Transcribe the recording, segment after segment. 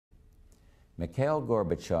Mikhail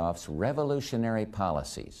Gorbachev's revolutionary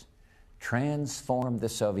policies transformed the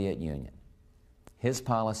Soviet Union. His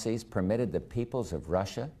policies permitted the peoples of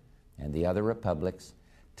Russia and the other republics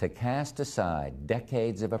to cast aside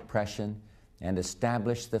decades of oppression and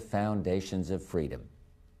establish the foundations of freedom.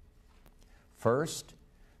 First,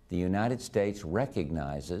 the United States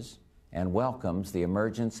recognizes and welcomes the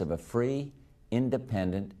emergence of a free,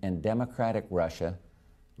 independent, and democratic Russia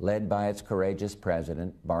led by its courageous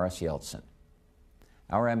president, Boris Yeltsin.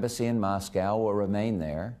 Our embassy in Moscow will remain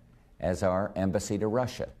there as our embassy to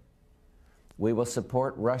Russia. We will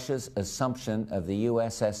support Russia's assumption of the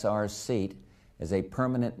USSR's seat as a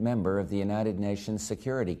permanent member of the United Nations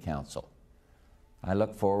Security Council. I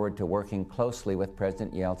look forward to working closely with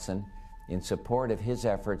President Yeltsin in support of his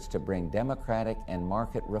efforts to bring democratic and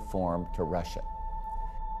market reform to Russia.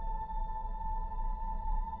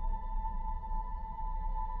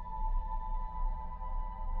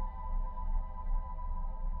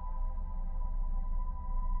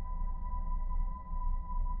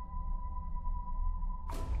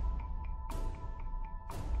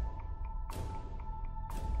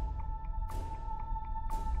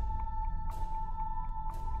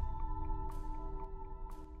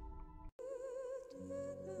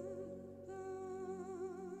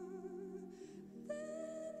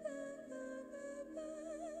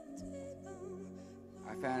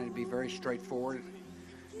 I found it to be very straightforward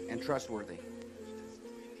and trustworthy.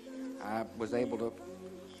 I was able to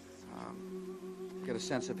get a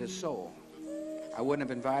sense of his soul. I wouldn't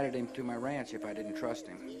have invited him to my ranch if I didn't trust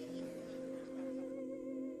him.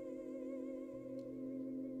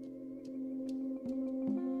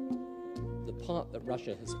 The part that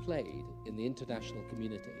Russia has played in the international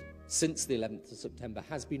community since the 11th of September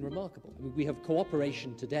has been remarkable. I mean, we have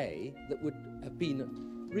cooperation today that would have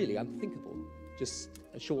been really unthinkable just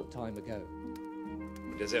a short time ago.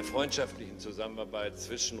 Der sehr freundschaftlichen Zusammenarbeit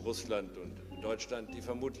zwischen Russland und Deutschland, die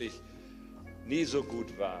vermutlich nie so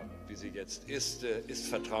gut war, wie sie jetzt ist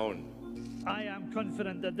Vertrauen. I am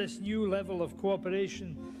confident that this new level of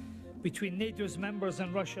cooperation between NATO's members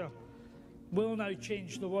and Russia will now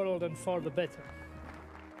change the world and for the better.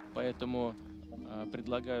 Поэтому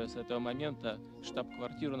предлагаю с этого момента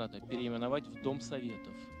штаб-квартиру НАТО переименовать в Дом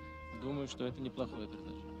Советов. Думаю, что это неплохое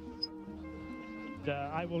предложение.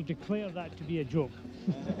 I will declare that to be a joke.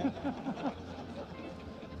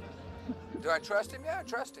 Do I trust him? Yeah, I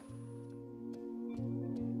trust him.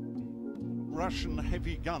 Russian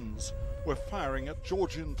heavy guns were firing at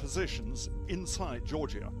Georgian positions inside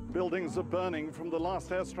Georgia. Buildings are burning from the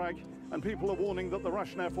last airstrike, and people are warning that the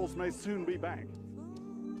Russian Air Force may soon be back.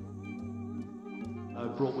 I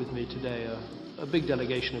brought with me today a big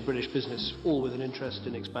delegation of British business, all with an interest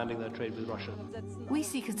in expanding their trade with Russia. We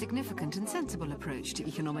seek a significant and sensible approach to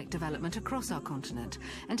economic development across our continent,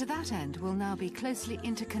 and to that end will now be closely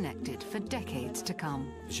interconnected for decades to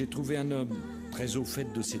come. J'ai trouvé un homme très au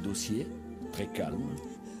fait de ses dossiers, très calme,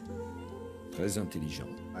 très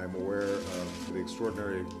intelligent. I am aware of the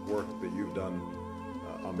extraordinary work that you've done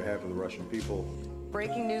on behalf of the Russian people.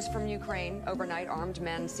 Breaking news from Ukraine. Overnight, armed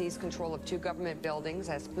men seized control of 2 government buildings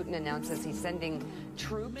as Putin announces he's sending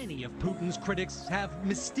troops. Many of Putin's critics have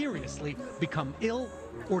mysteriously become ill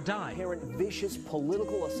or died. Apparent vicious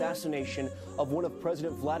political assassination of one of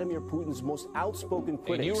President Vladimir Putin's most outspoken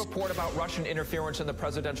critics. A new report about Russian interference in the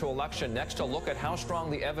presidential election. Next, a look at how strong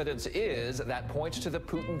the evidence is that points to the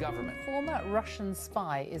Putin government. Former Russian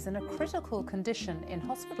spy is in a critical condition in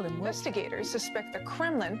hospital in Investigators suspect the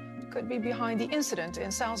Kremlin could be behind the incident in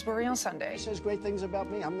Salisbury on Sunday. He says great things about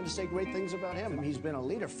me. I'm going to say great things about him. He's been a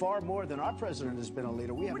leader far more than our president has been a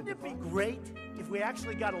leader. Wouldn't it be great if we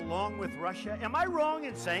actually got along with Russia? Am I wrong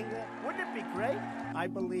in saying that? Wouldn't it be great? I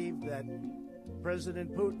believe that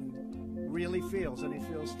President Putin really feels, and he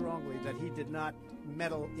feels strongly, that he did not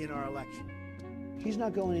meddle in our election. He's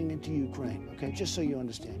not going into Ukraine, okay? Just so you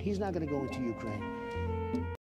understand. He's not going to go into Ukraine.